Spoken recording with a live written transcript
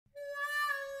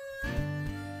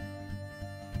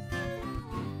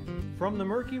From the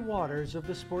murky waters of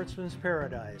the sportsman's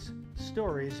paradise,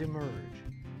 stories emerge.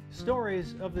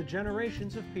 Stories of the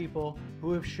generations of people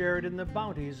who have shared in the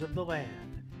bounties of the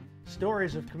land.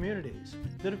 Stories of communities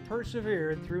that have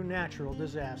persevered through natural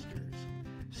disasters.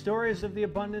 Stories of the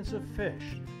abundance of fish,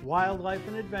 wildlife,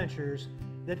 and adventures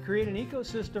that create an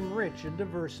ecosystem rich in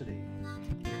diversity.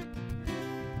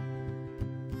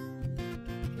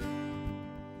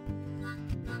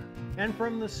 And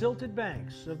from the silted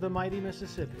banks of the mighty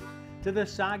Mississippi to the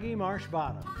soggy marsh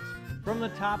bottoms, from the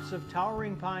tops of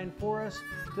towering pine forests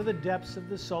to the depths of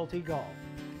the salty Gulf,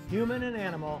 human and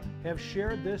animal have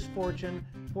shared this fortune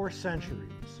for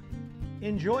centuries.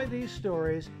 Enjoy these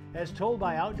stories as told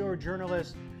by outdoor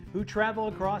journalists who travel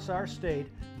across our state,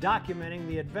 documenting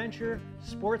the adventure,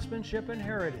 sportsmanship, and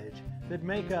heritage that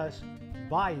make us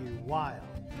Bayou Wild.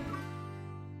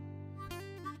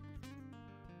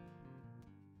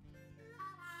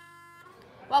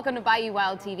 Welcome to Bayou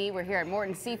Wild TV. We're here at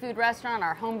Morton's Seafood Restaurant,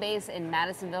 our home base in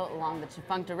Madisonville along the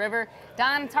Tchefuncte River.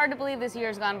 Don, it's hard to believe this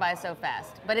year's gone by so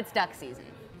fast, but it's duck season.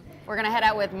 We're going to head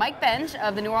out with Mike Bench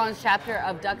of the New Orleans chapter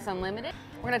of Ducks Unlimited.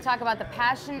 We're going to talk about the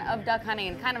passion of duck hunting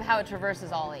and kind of how it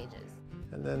traverses all ages.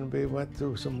 And then we went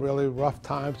through some really rough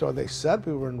times, or they said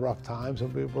we were in rough times,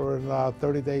 and we were in a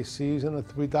 30-day season, a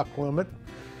 3-duck limit.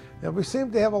 And we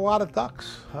seemed to have a lot of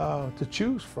ducks to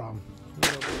choose from.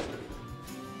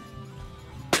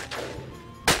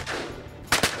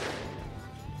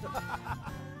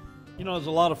 You know, there's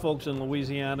a lot of folks in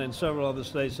Louisiana and several other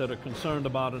states that are concerned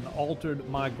about an altered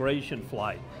migration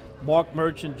flight. Mark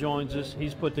Merchant joins us.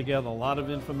 He's put together a lot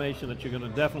of information that you're going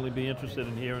to definitely be interested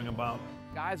in hearing about.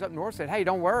 Guys up north said, hey,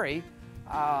 don't worry,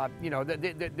 you know,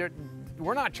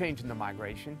 we're not changing the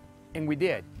migration, and we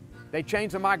did. They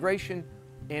changed the migration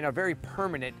in a very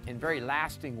permanent and very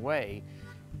lasting way,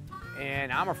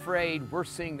 and I'm afraid we're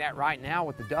seeing that right now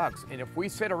with the ducks. And if we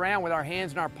sit around with our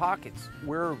hands in our pockets,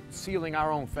 we're sealing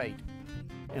our own fate.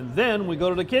 And then we go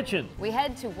to the kitchen. We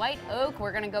head to White Oak.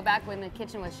 We're going to go back in the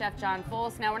kitchen with Chef John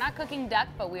Folse. Now, we're not cooking duck,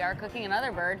 but we are cooking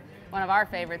another bird, one of our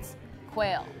favorites,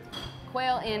 quail.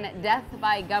 Quail in Death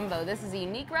by Gumbo. This is a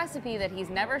unique recipe that he's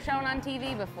never shown on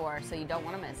TV before, so you don't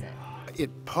want to miss it. It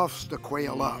puffs the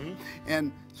quail up.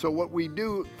 And so what we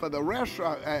do for the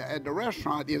restaurant, at the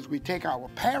restaurant, is we take our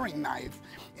paring knife,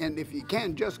 and if you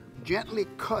can, just gently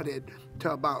cut it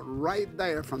to about right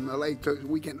there from the leg so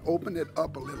we can open it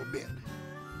up a little bit.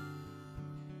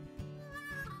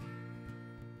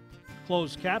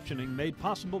 Closed captioning made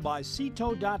possible by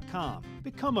Ceto.com.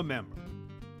 Become a member.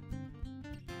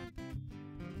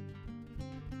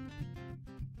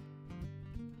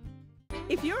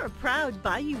 If you're a proud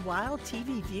Bayou Wild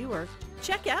TV viewer,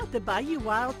 check out the Bayou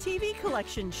Wild TV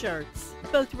collection shirts.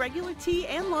 Both regular tee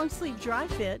and long sleeve dry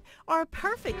fit are a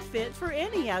perfect fit for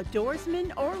any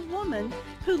outdoorsman or woman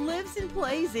who lives and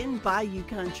plays in Bayou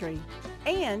country.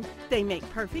 And they make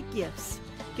perfect gifts.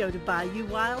 Go to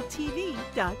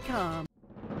BayouWildTV.com.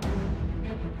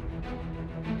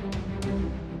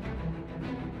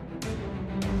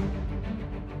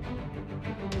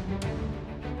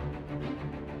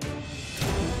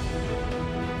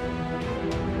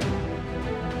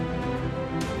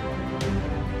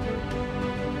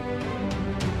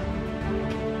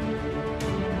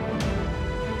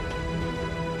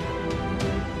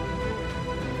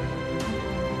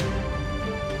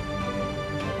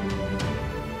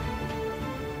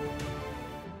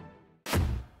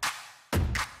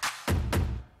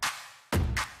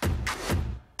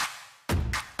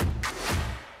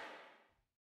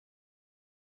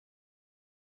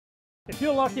 If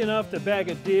you're lucky enough to bag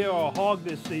a deer or a hog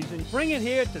this season, bring it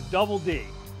here to Double D.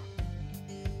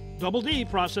 Double D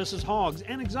processes hogs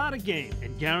and exotic game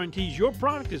and guarantees your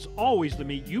product is always the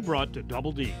meat you brought to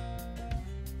Double D.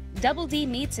 Double D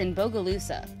Meats in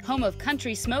Bogalusa, home of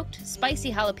country smoked,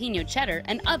 spicy jalapeno cheddar,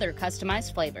 and other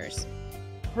customized flavors.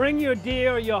 Bring your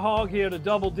deer or your hog here to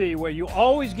Double D, where you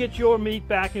always get your meat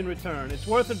back in return. It's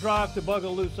worth a drive to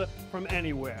Bogalusa from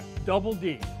anywhere. Double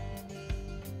D.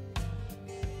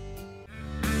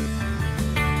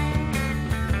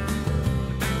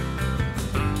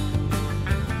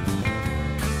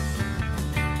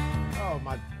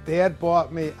 Dad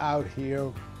brought me out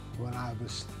here when I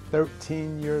was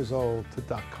 13 years old to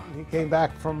duck hunt. He came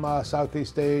back from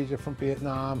Southeast Asia, from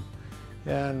Vietnam,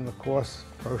 and of course,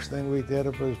 first thing we did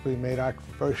was we made our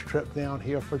first trip down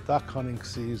here for duck hunting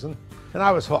season. And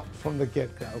I was hooked from the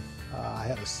get-go. I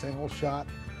had a single shot,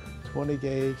 20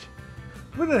 gauge.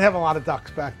 We didn't have a lot of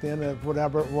ducks back then,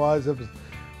 whatever it was.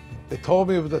 They told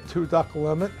me it was a 2-duck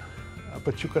limit,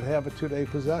 but you could have a 2-day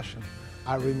possession.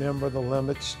 I remember the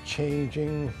limits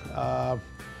changing, and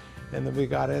then we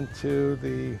got into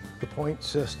the point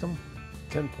system.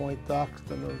 10-point ducks,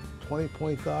 then there were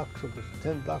 20-point ducks, it was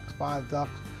 10 ducks, 5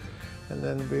 ducks. And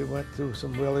then we went through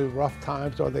some really rough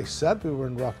times, or they said we were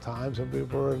in rough times, and we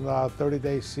were in a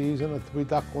 30-day season, a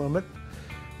 3-duck limit.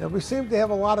 And we seemed to have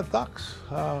a lot of ducks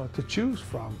to choose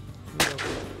from. You know.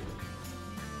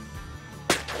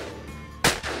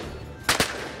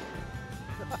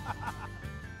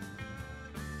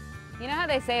 You know how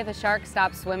they say if a shark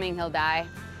stops swimming, he'll die?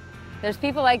 There's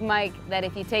people like Mike that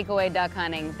if you take away duck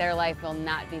hunting, their life will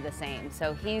not be the same.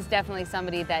 So he's definitely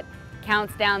somebody that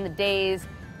counts down the days,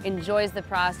 enjoys the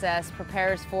process,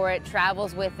 prepares for it,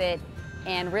 travels with it,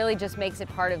 and really just makes it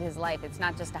part of his life. It's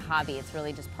not just a hobby, it's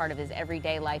really just part of his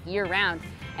everyday life year round.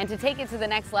 And to take it to the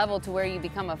next level to where you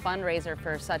become a fundraiser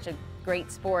for such a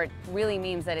great sport really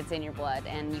means that it's in your blood,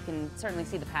 and you can certainly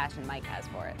see the passion Mike has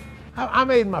for it. I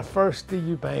made my first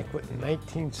DU banquet in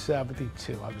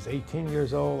 1972. I was 18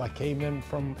 years old. I came in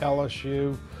from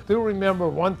LSU. I do remember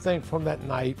one thing from that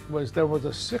night was there was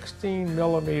a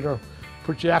 16mm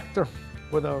projector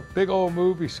with a big old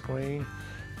movie screen,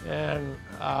 and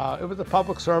it was a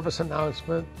public service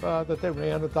announcement that they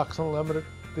ran the Ducks Unlimited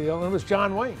deal, and it was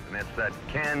John Wayne. And it's that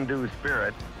can-do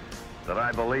spirit that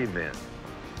I believe in.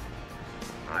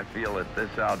 I feel that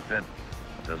this outfit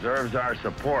deserves our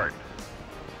support.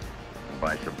 And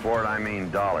by support, I mean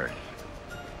dollars.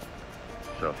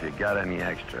 So if you got any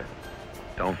extra,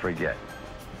 don't forget,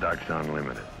 Ducks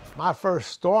Unlimited. My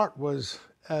first start was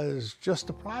as just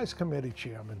a prize committee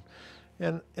chairman.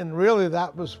 And really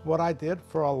that was what I did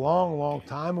for a long, long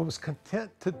time. I was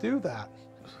content to do that.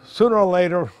 Sooner or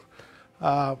later,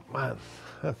 I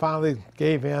finally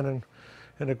gave in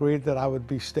and agreed that I would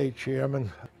be state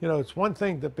chairman. You know, it's one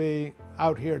thing to be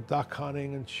out here duck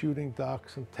hunting and shooting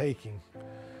ducks and taking,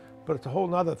 but it's a whole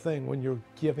nother thing when you're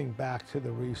giving back to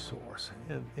the resource.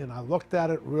 And I looked at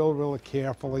it really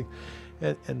carefully,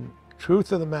 and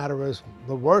truth of the matter is,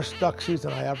 the worst duck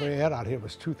season I ever had out here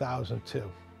was 2002.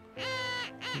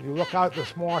 You look out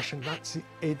this marsh and not see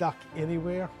a duck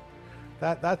anywhere,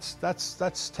 that's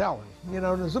telling. You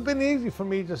know, it's been easy for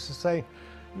me just to say,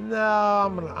 no,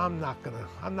 I'm not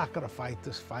gonna fight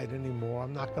this fight anymore.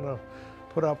 I'm not gonna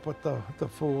put up with the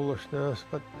foolishness.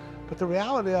 But the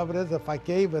reality of it is, if I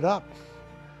gave it up,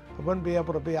 I wouldn't be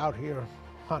able to be out here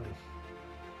hunting.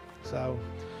 So,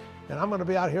 and I'm gonna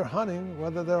be out here hunting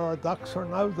whether there are ducks or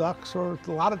no ducks, or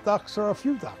a lot of ducks or a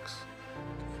few ducks.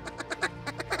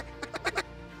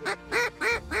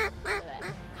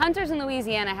 Hunters in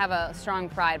Louisiana have a strong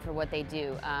pride for what they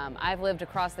do. I've lived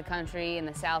across the country in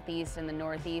the southeast and the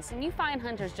northeast, and you find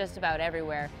hunters just about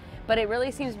everywhere. But it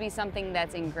really seems to be something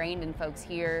that's ingrained in folks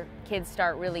here. Kids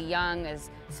start really young,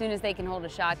 as soon as they can hold a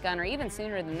shotgun, or even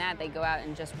sooner than that, they go out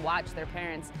and just watch their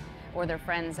parents or their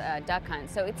friends duck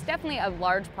hunt. So it's definitely a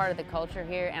large part of the culture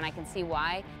here, and I can see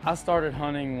why. I started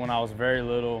hunting when I was very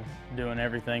little, doing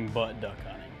everything but duck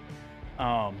hunting.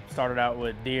 Started out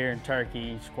with deer and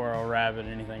turkey, squirrel, rabbit,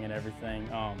 anything and everything.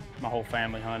 My whole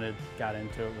family hunted, got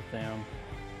into it with them.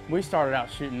 We started out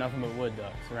shooting nothing but wood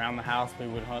ducks. Around the house we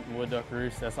would hunt wood duck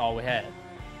roosts, that's all we had.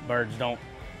 Birds don't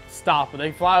stop,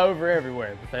 they fly over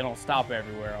everywhere, but they don't stop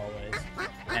everywhere always.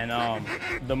 And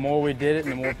the more we did it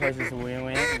and the more places we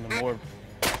went and the more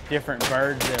different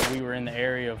birds that we were in the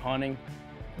area of hunting,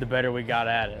 the better we got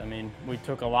at it. I mean, we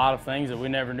took a lot of things that we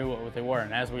never knew what they were,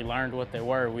 and as we learned what they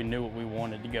were, we knew what we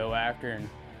wanted to go after and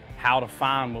how to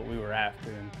find what we were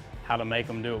after and how to make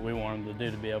them do what we wanted them to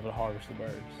do to be able to harvest the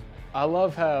birds. I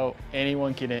love how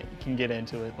anyone can get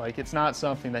into it. Like, it's not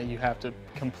something that you have to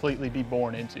completely be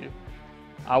born into.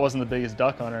 I wasn't the biggest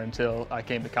duck hunter until I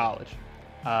came to college.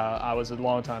 I was a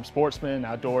longtime sportsman,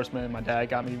 outdoorsman. My dad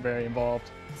got me very involved.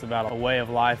 It's about a way of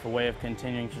life, a way of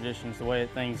continuing traditions, the way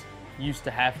that things used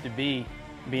to have to be,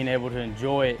 being able to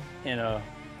enjoy it in a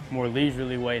more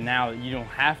leisurely way now that you don't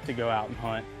have to go out and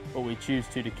hunt, but we choose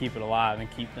to keep it alive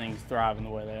and keep things thriving the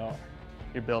way they are.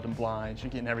 You're building blinds, you're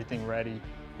getting everything ready,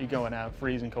 you're going out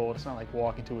freezing cold. It's not like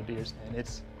walking to a deer stand.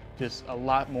 It's just a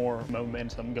lot more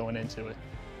momentum going into it.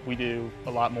 We do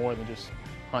a lot more than just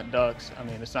hunt ducks. I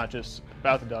mean, it's not just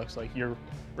about the ducks, like you're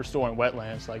restoring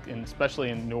wetlands, like especially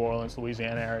in New Orleans,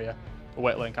 Louisiana area, the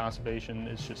wetland conservation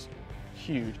is just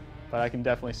huge. But I can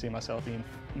definitely see myself being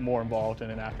more involved in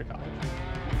it after college.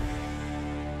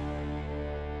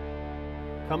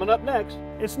 Coming up next,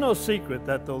 it's no secret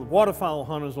that the waterfowl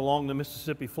hunters along the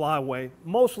Mississippi Flyway,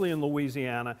 mostly in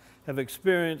Louisiana, have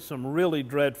experienced some really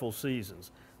dreadful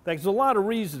seasons. There's a lot of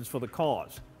reasons for the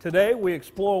cause. Today, we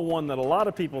explore one that a lot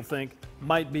of people think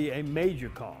might be a major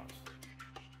cause.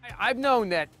 I've known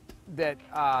that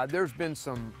there's been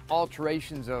some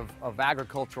alterations of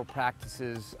agricultural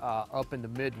practices up in the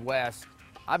Midwest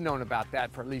I've known about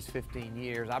that for at least 15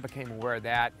 years. I became aware of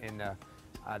that in the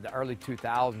early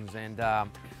 2000s,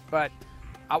 but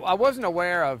I wasn't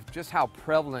aware of just how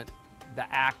prevalent the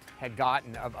act had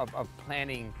gotten of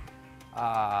planting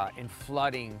and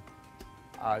flooding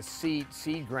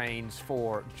seed grains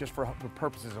for the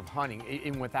purposes of hunting,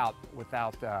 even without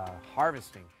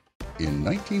harvesting. In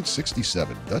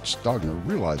 1967, Dutch Stogner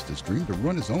realized his dream to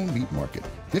run his own meat market.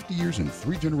 50 years and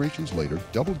 3 generations later,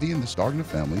 Double D and the Stogner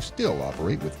family still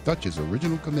operate with Dutch's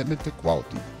original commitment to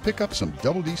quality. Pick up some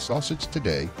Double D sausage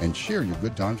today and share your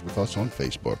good times with us on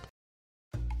Facebook.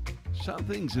 Some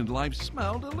things in life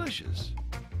smell delicious.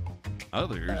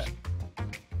 Others,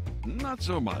 not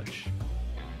so much.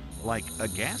 Like a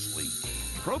gas leak.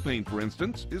 Propane, for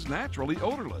instance, is naturally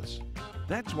odorless.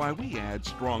 That's why we add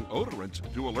strong odorants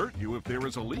to alert you if there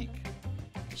is a leak.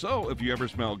 So if you ever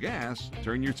smell gas,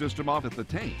 turn your system off at the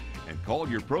tank and call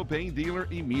your propane dealer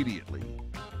immediately.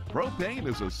 Propane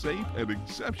is a safe and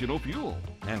exceptional fuel,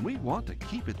 and we want to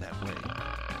keep it that way.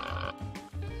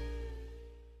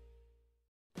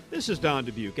 This is Don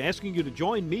Dubuque asking you to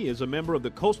join me as a member of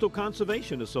the Coastal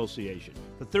Conservation Association.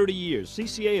 For 30 years,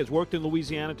 CCA has worked in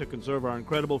Louisiana to conserve our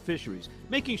incredible fisheries,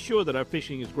 making sure that our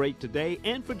fishing is great today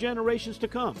and for generations to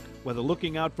come. Whether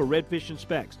looking out for redfish and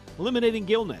specks, eliminating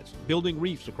gill nets, building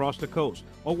reefs across the coast,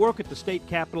 or work at the state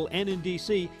capitol and in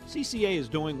D.C., CCA is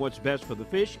doing what's best for the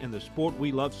fish and the sport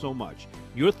we love so much.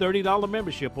 Your $30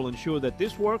 membership will ensure that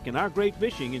this work and our great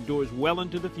fishing endures well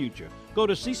into the future. Go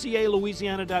to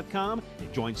ccalouisiana.com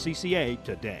and join CCA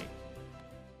today.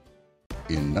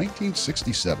 In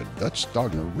 1967, Dutch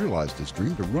Stogner realized his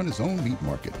dream to run his own meat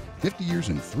market. 50 years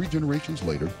and 3 generations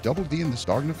later, Double D and the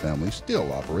Stogner family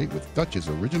still operate with Dutch's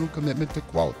original commitment to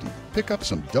quality. Pick up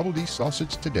some Double D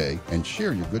sausage today and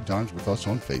share your good times with us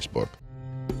on Facebook.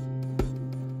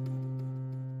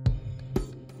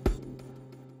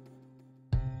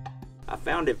 I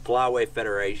founded Flyway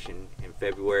Federation in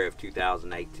February of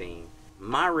 2018.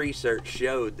 My research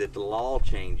showed that the law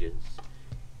changes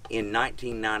in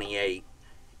 1998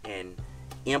 and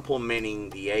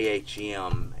implementing the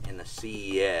AHM and the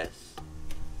CES,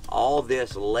 all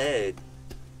this led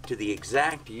to the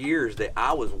exact years that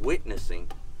I was witnessing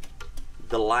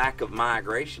the lack of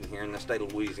migration here in the state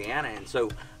of Louisiana. And so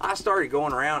I started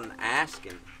going around and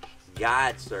asking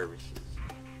guide services,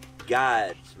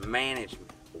 guides,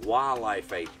 management,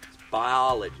 wildlife agents,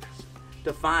 biologists,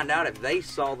 to find out if they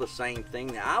saw the same thing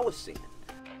that I was seeing.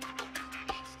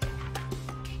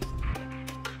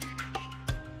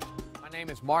 My name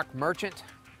is Mark Merchant,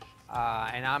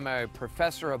 and I'm a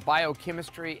professor of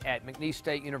biochemistry at McNeese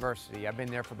State University. I've been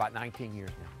there for about 19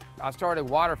 years now. I started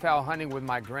waterfowl hunting with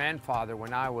my grandfather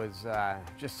when I was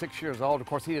just 6 years old. Of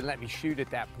course, he didn't let me shoot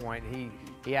at that point.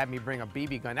 He had me bring a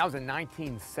BB gun. That was in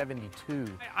 1972.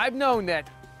 I've known that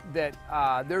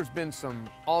there's been some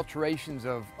alterations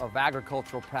of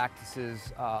agricultural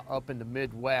practices up in the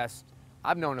Midwest.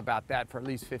 I've known about that for at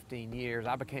least 15 years.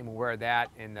 I became aware of that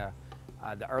in the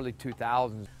early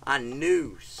 2000s. I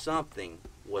knew something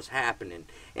was happening,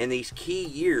 and these key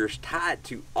years tied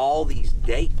to all these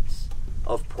dates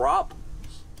of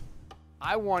problems.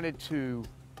 I wanted to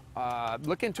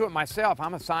look into it myself.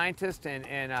 I'm a scientist, and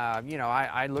you know,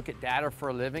 I look at data for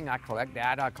a living. I collect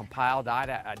data, I compile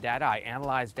data, I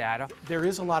analyze data. There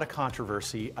is a lot of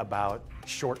controversy about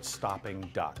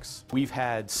short-stopping ducks. We've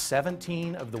had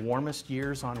 17 of the warmest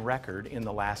years on record in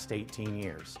the last 18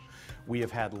 years. We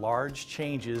have had large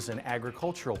changes in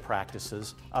agricultural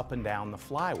practices up and down the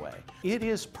flyway. It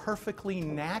is perfectly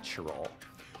natural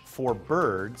for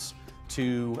birds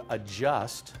to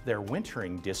adjust their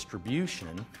wintering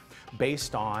distribution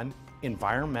based on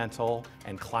environmental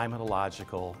and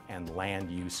climatological and land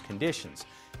use conditions.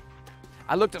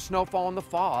 I looked at snowfall in the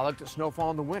fall, I looked at snowfall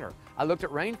in the winter, I looked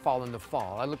at rainfall in the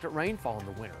fall, I looked at rainfall in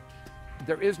the winter.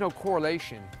 There is no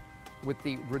correlation with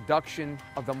the reduction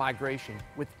of the migration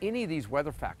with any of these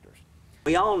weather factors.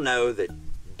 We all know that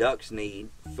ducks need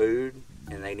food,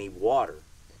 and they need water,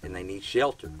 and they need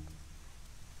shelter.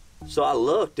 So I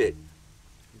looked at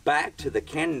back to the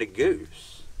Canada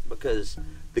goose, because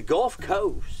the Gulf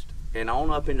Coast and on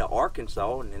up into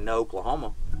Arkansas and into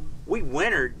Oklahoma, we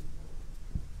wintered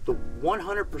the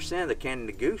 100% of the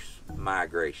Canada goose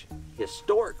migration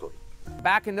historically.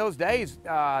 Back in those days,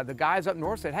 the guys up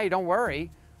north said, hey, don't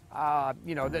worry,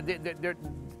 you know,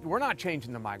 we're not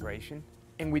changing the migration,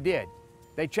 and we did.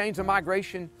 They changed the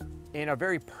migration in a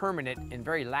very permanent and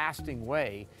very lasting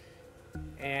way.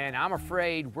 And I'm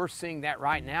afraid we're seeing that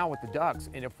right now with the ducks.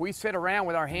 And if we sit around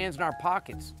with our hands in our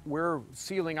pockets, we're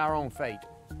sealing our own fate.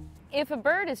 If a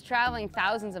bird is traveling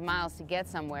thousands of miles to get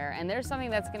somewhere and there's something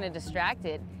that's going to distract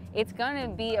it, it's going to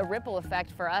be a ripple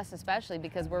effect for us, especially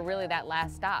because we're really that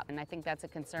last stop. And I think that's a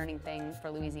concerning thing for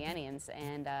Louisianians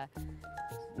and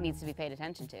needs to be paid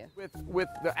attention to. With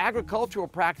the agricultural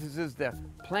practices, the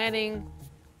planting,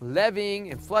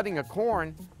 levying, and flooding of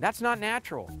corn, that's not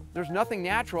natural. There's nothing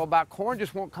natural about corn,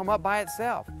 just won't come up by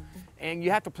itself. And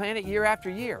you have to plant it year after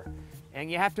year,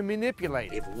 and you have to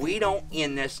manipulate it. If we don't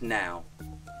end this now,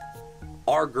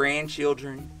 our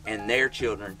grandchildren and their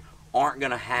children aren't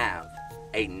going to have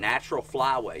a natural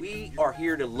flyway. We are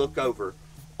here to look over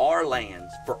our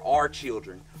lands for our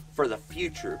children, for the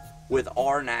future with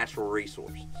our natural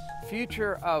resources.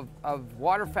 Future of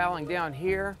waterfowling down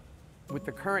here with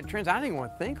the current trends, I don't even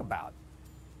want to think about.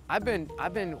 I've been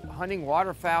hunting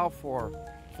waterfowl for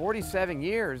 47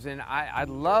 years, and I'd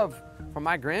love for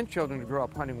my grandchildren to grow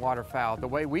up hunting waterfowl the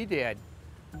way we did.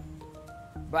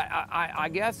 But I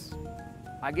guess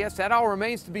that all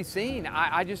remains to be seen.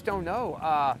 I just don't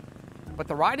know. But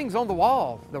the writing's on the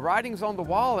wall. The writing's on the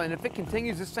wall, and if it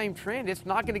continues the same trend, it's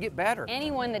not going to get better.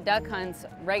 Anyone that duck hunts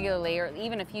regularly, or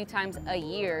even a few times a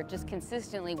year, just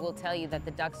consistently will tell you that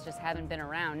the ducks just haven't been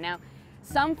around. Now,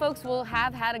 some folks will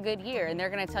have had a good year, and they're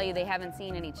going to tell you they haven't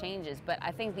seen any changes, but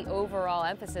I think the overall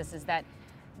emphasis is that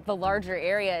the larger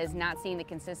area is not seeing the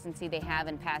consistency they have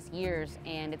in past years,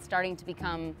 and it's starting to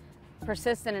become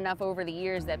persistent enough over the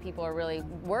years that people are really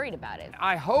worried about it.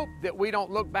 I hope that we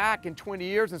don't look back in 20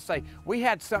 years and say, we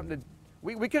had something to,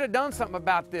 we could have done something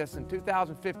about this in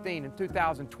 2015 and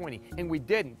 2020, and we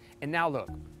didn't. And now look,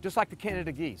 just like the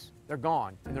Canada geese, they're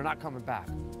gone and they're not coming back.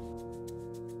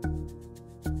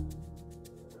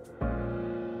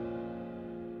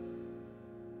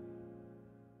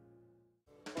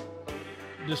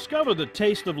 Discover the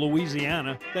taste of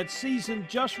Louisiana that's seasoned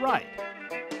just right.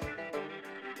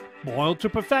 Boiled to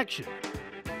perfection,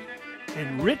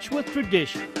 and rich with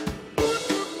tradition.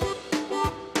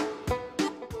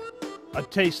 A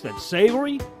taste that's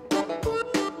savory,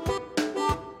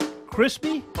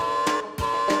 crispy,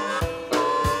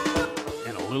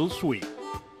 and a little sweet.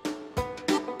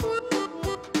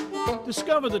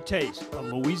 Discover the taste of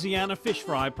Louisiana fish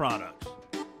fry products.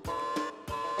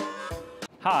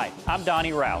 Hi, I'm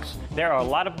Donnie Rouse. There are a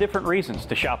lot of different reasons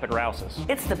to shop at Rouse's.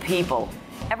 It's the people.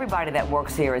 Everybody that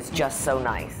works here is just so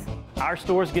nice. Our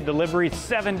stores get deliveries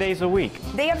 7 days a week.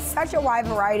 They have such a wide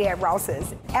variety at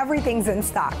Rouse's. Everything's in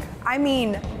stock. I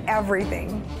mean,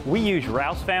 everything. We use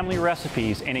Rouse family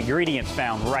recipes and ingredients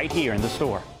found right here in the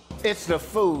store. It's the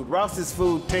food. Rouse's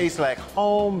food tastes like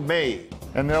homemade.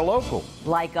 And they're local.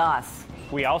 Like us.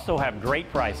 We also have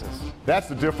great prices. That's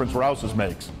the difference Rouse's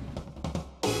makes.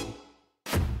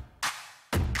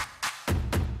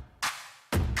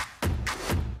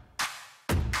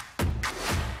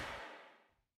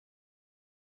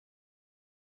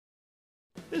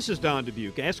 This is Don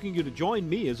Dubuque asking you to join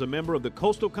me as a member of the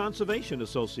Coastal Conservation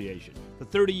Association. For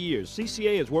 30 years,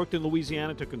 CCA has worked in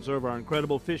Louisiana to conserve our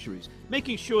incredible fisheries,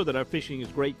 making sure that our fishing is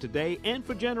great today and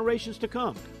for generations to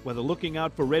come. Whether looking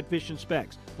out for redfish and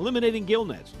specks, eliminating gill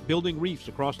nets, building reefs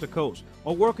across the coast,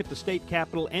 or work at the state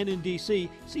capitol and in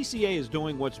D.C., CCA is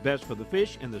doing what's best for the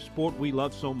fish and the sport we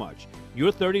love so much.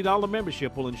 Your $30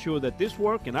 membership will ensure that this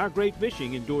work and our great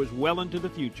fishing endures well into the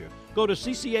future. Go to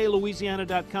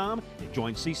ccalouisiana.com and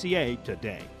join CCA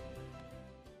today.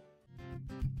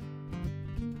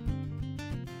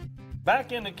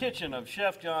 Back in the kitchen of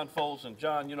Chef John Folse. And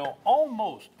John, you know,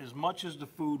 almost as much as the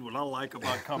food, what I like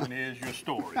about coming here is your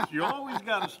stories. You always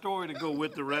got a story to go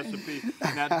with the recipe.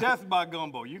 Now, death by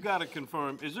gumbo, you got to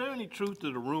confirm, is there any truth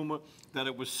to the rumor that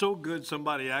it was so good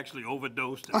somebody actually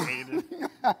overdosed and ate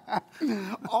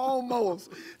it?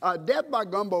 Almost. Death by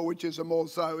gumbo, which is the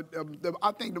most,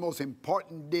 I think the most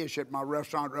important dish at my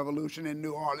restaurant revolution in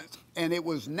New Orleans. And it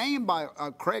was named by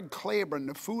Craig Claiborne,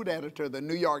 the food editor of the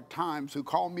New York Times, who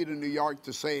called me to New York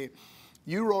to say,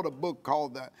 you wrote a book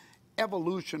called The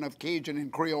Evolution of Cajun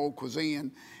and Creole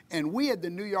Cuisine, and we at the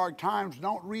New York Times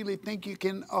don't really think you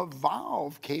can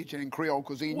evolve Cajun and Creole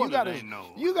cuisine. What do they know?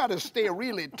 You got to stay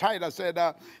really tight. I said,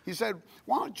 he said,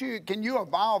 can you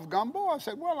evolve gumbo? I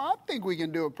said, well, I think we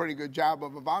can do a pretty good job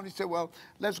of evolving. He said, well,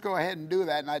 let's go ahead and do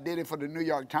that. And I did it for the New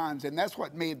York Times, and that's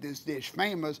what made this dish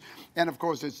famous. And of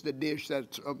course, it's the dish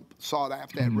that's sought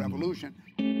after at Revolution.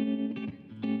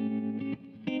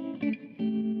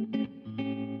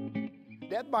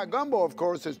 Death by gumbo, of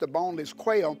course, is the boneless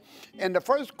quail. And the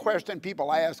first question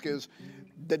people ask is,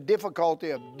 the difficulty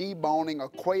of deboning a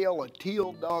quail, a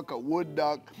teal duck, a wood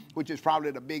duck, which is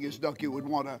probably the biggest duck you would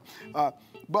want to.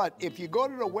 But if you go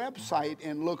to the website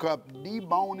and look up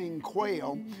deboning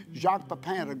quail, Jacques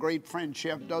Pepin, a great French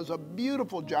chef, does a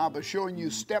beautiful job of showing you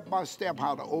step by step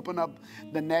how to open up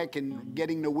the neck and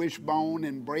getting the wishbone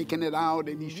and breaking it out.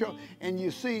 And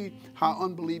you see how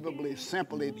unbelievably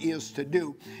simple it is to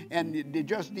do. And they're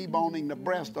just deboning the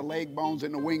breast, the leg bones,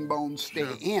 and the wing bones stay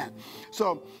in.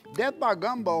 So Death by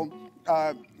Gumbo,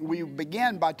 we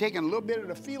began by taking a little bit of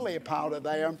the filet powder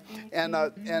there, and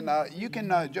you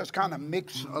can just kind of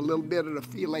mix a little bit of the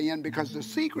filet in, because the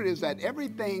secret is that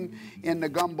everything in the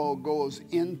gumbo goes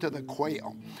into the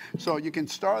quail. So you can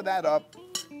stir that up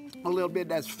a little bit.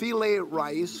 That's filet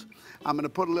rice. I'm going to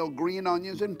put a little green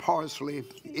onions and parsley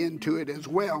into it as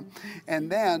well,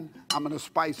 and then I'm going to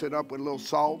spice it up with a little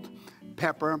salt,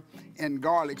 pepper, and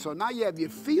garlic. So now you have your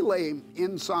filet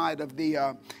inside of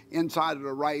the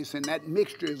rice, and that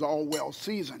mixture is all well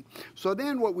seasoned. So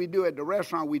then what we do at the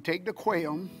restaurant, we take the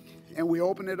quail and we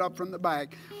open it up from the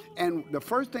back, and the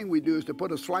first thing we do is to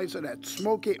put a slice of that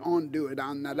smoky andouille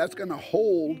down. Now that's going to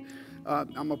hold.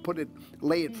 I'm going to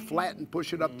lay it flat and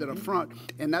push it up to the front,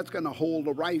 and that's going to hold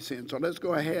the rice in. So let's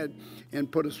go ahead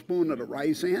and put a spoon of the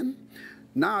rice in.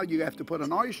 Now you have to put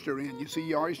an oyster in. You see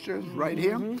your oysters right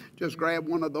here? Just grab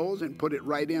one of those and put it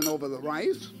right in over the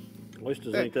rice.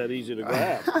 Oysters ain't that easy to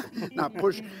grab. Now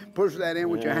push that in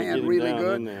with your hand really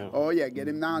good. Oh yeah, get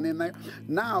him down in there.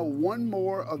 Now one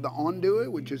more of the andouille,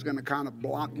 which is going to kind of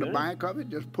block the back of it.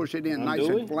 Just push it in nice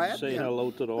and flat. Say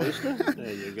hello to the oyster.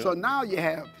 There you go. So now you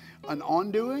have an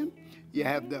andouille. You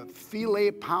have the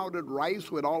filet powdered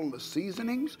rice with all the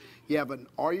seasonings. You have an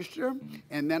oyster,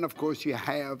 and then of course you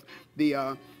have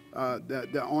the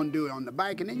andouille on the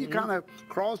back, and then you kind of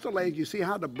cross the legs. You see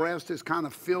how the breast is kind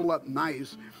of filled up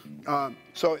nice.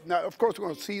 So now, of course, we're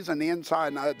going to season the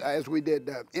inside. Now, as we did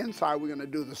the inside, we're going to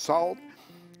do the salt,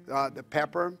 the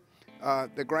pepper,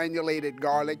 the granulated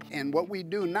garlic, and what we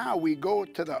do now, we go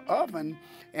to the oven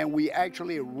and we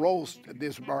actually roast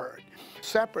this bird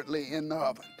separately in the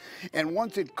oven. And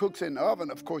once it cooks in the oven,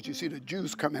 of course, you see the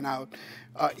juice coming out.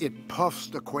 It puffs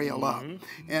the quail up.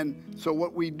 And so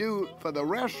what we do for the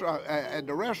restaurant, at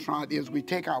the restaurant, is we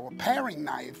take our paring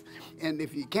knife, and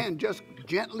if you can, just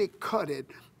gently cut it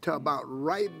to about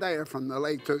right there from the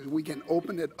leg, so we can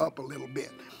open it up a little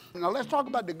bit. Now let's talk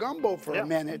about the gumbo for a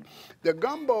minute. The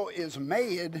gumbo is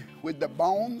made with the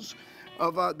bones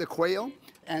of the quail,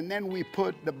 and then we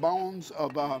put the bones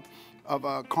of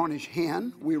a Cornish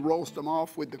hen. We roast them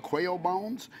off with the quail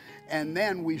bones, and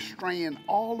then we strain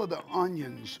all of the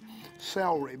onions,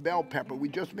 celery, bell pepper. We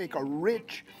just make a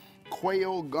rich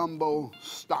quail gumbo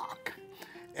stock,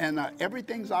 and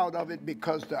everything's out of it,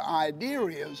 because the idea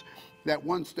is that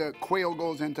once the quail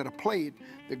goes into the plate,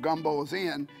 the gumbo is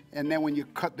in, and then when you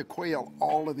cut the quail,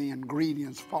 all of the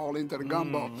ingredients fall into the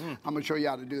gumbo. I'm going to show you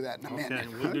how to do that in a minute.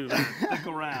 Okay, we'll do that. Stick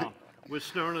around. We're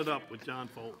stirring it up with John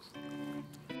Folse.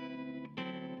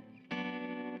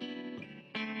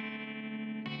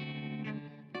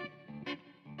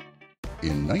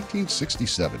 In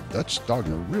 1967, Dutch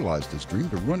Stogner realized his dream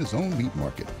to run his own meat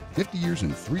market. 50 years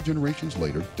and 3 generations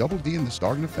later, Double D and the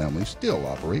Stogner family still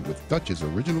operate with Dutch's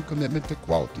original commitment to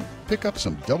quality. Pick up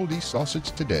some Double D sausage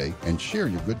today and share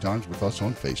your good times with us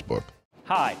on Facebook.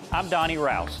 Hi, I'm Donnie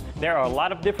Rouse. There are a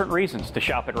lot of different reasons to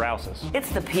shop at Rouse's.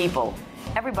 It's the people.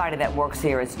 Everybody that works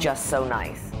here is just so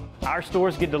nice. Our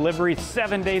stores get deliveries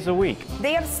 7 days a week.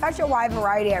 They have such a wide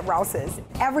variety at Rouse's.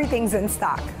 Everything's in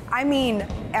stock. I mean,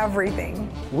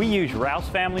 everything. We use Rouse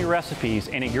family recipes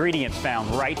and ingredients found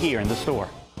right here in the store.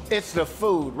 It's the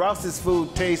food. Rouse's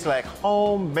food tastes like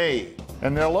homemade.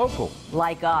 And they're local.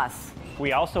 Like us.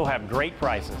 We also have great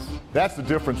prices. That's the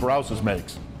difference Rouse's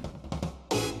makes.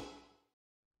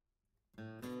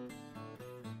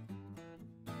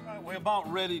 We're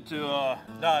about ready to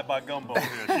die by gumbo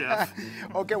here, Chef.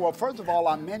 Okay, well, first of all,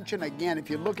 I mentioned again, if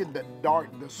you look at the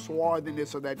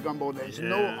swarthiness of that gumbo, there's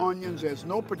no onions, there's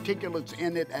no particulates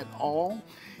in it at all,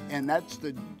 and that's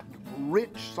the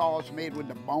rich sauce made with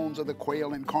the bones of the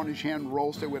quail and Cornish hen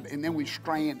roasted with, and then we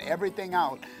strain everything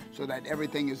out so that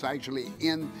everything is actually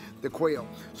in the quail.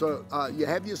 So you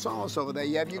have your sauce over there,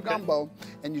 you have your gumbo,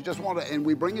 and you just want to, and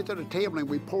we bring it to the table and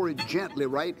we pour it gently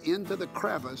right into the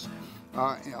crevice.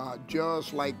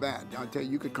 Just like that. I tell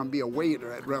you, you could come be a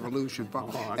waiter at Revolution.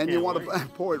 And you want to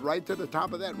pour it right to the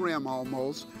top of that rim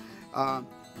almost.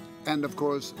 And of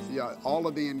course, yeah, all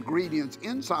of the ingredients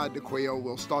inside the quail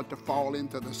will start to fall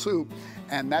into the soup,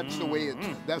 and that's the way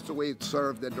it's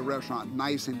served at the restaurant,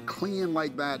 nice and clean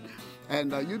like that.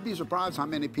 And you'd be surprised how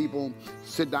many people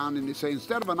sit down and they say,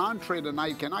 instead of an entree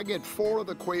tonight, can I get 4 of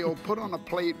the quail put on a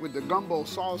plate with the gumbo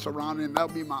sauce around it, and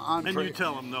that'll be my entree. And you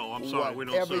tell them, no, I'm sorry, we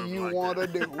don't serve Whatever you like want to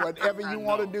do, whatever you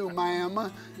want to do,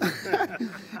 ma'am.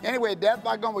 Anyway, Death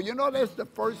by Gumbo. You know, that's the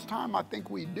first time I think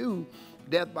we do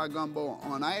Death by Gumbo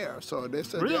on air. So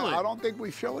this is, really? I don't think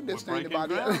we showed this to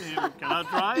anybody else. Can I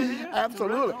try it here?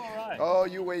 Absolutely. All right. Oh,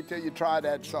 you wait till you try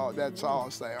that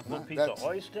sauce there. A little piece of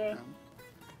oyster.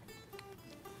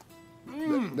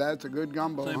 That's a good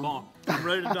gumbo. Say bon. I'm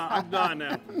ready to die. I'm dying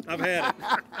now. I've had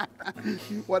it.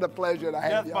 What a pleasure to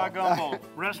have Death by Gumbo.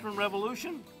 Restaurant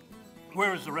Revolution.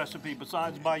 Where is the recipe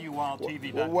besides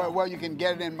BayouWildTV.com? Well, you can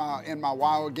get it in my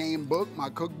Wild Game book, my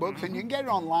cookbooks, and you can get it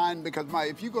online because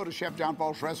if you go to Chef John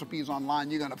Folse recipes online,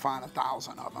 you're going to find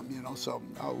 1,000 of them. You know, so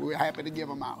we're happy to give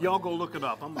them out. Y'all go look it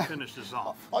up. I'm gonna finish this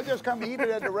off. Or just come eat it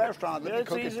at the restaurant. Let me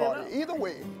cook it for you. Either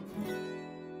way.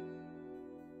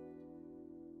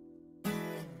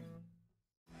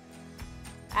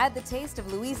 Add the taste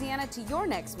of Louisiana to your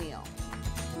next meal.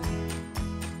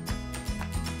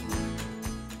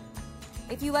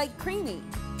 If you like creamy,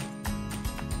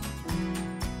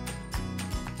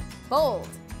 bold,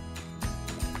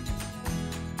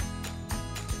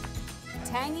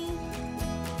 tangy,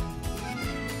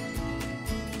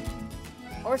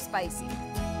 or spicy,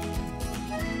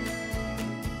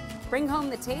 bring home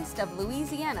the taste of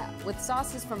Louisiana with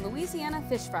sauces from Louisiana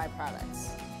fish fry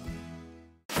products.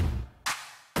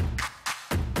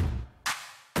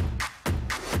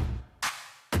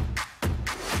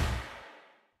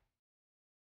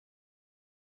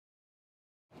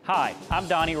 Hi, I'm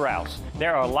Donnie Rouse.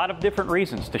 There are a lot of different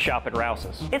reasons to shop at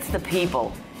Rouse's. It's the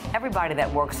people. Everybody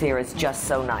that works here is just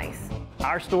so nice.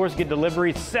 Our stores get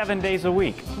deliveries 7 days a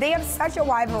week. They have such a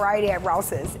wide variety at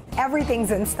Rouse's.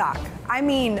 Everything's in stock. I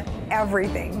mean,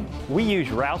 everything. We use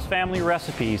Rouse family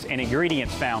recipes and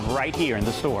ingredients found right here in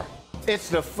the store. It's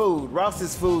the food.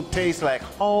 Rouse's food tastes like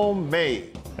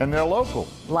homemade. And they're local.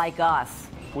 Like us.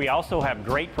 We also have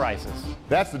great prices.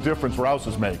 That's the difference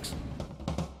Rouse's makes.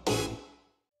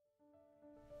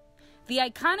 The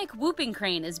iconic whooping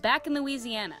crane is back in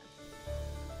Louisiana.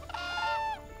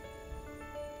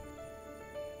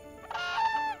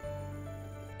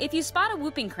 If you spot a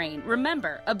whooping crane,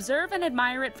 remember, observe and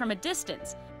admire it from a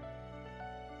distance.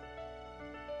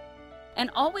 And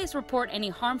always report any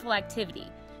harmful activity.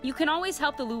 You can always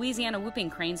help the Louisiana whooping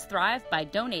cranes thrive by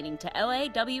donating to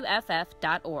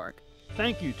lawff.org.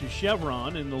 Thank you to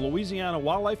Chevron and the Louisiana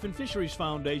Wildlife and Fisheries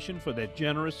Foundation for their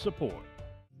generous support.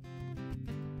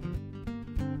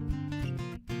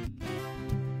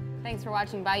 Thanks for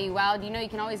watching Bayou Wild. You know you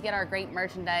can always get our great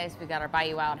merchandise. We've got our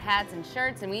Bayou Wild hats and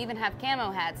shirts, and we even have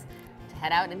camo hats to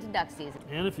head out into duck season.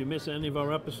 And if you miss any of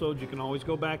our episodes, you can always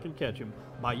go back and catch them.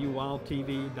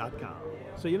 BayouWildTV.com.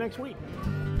 See you next week.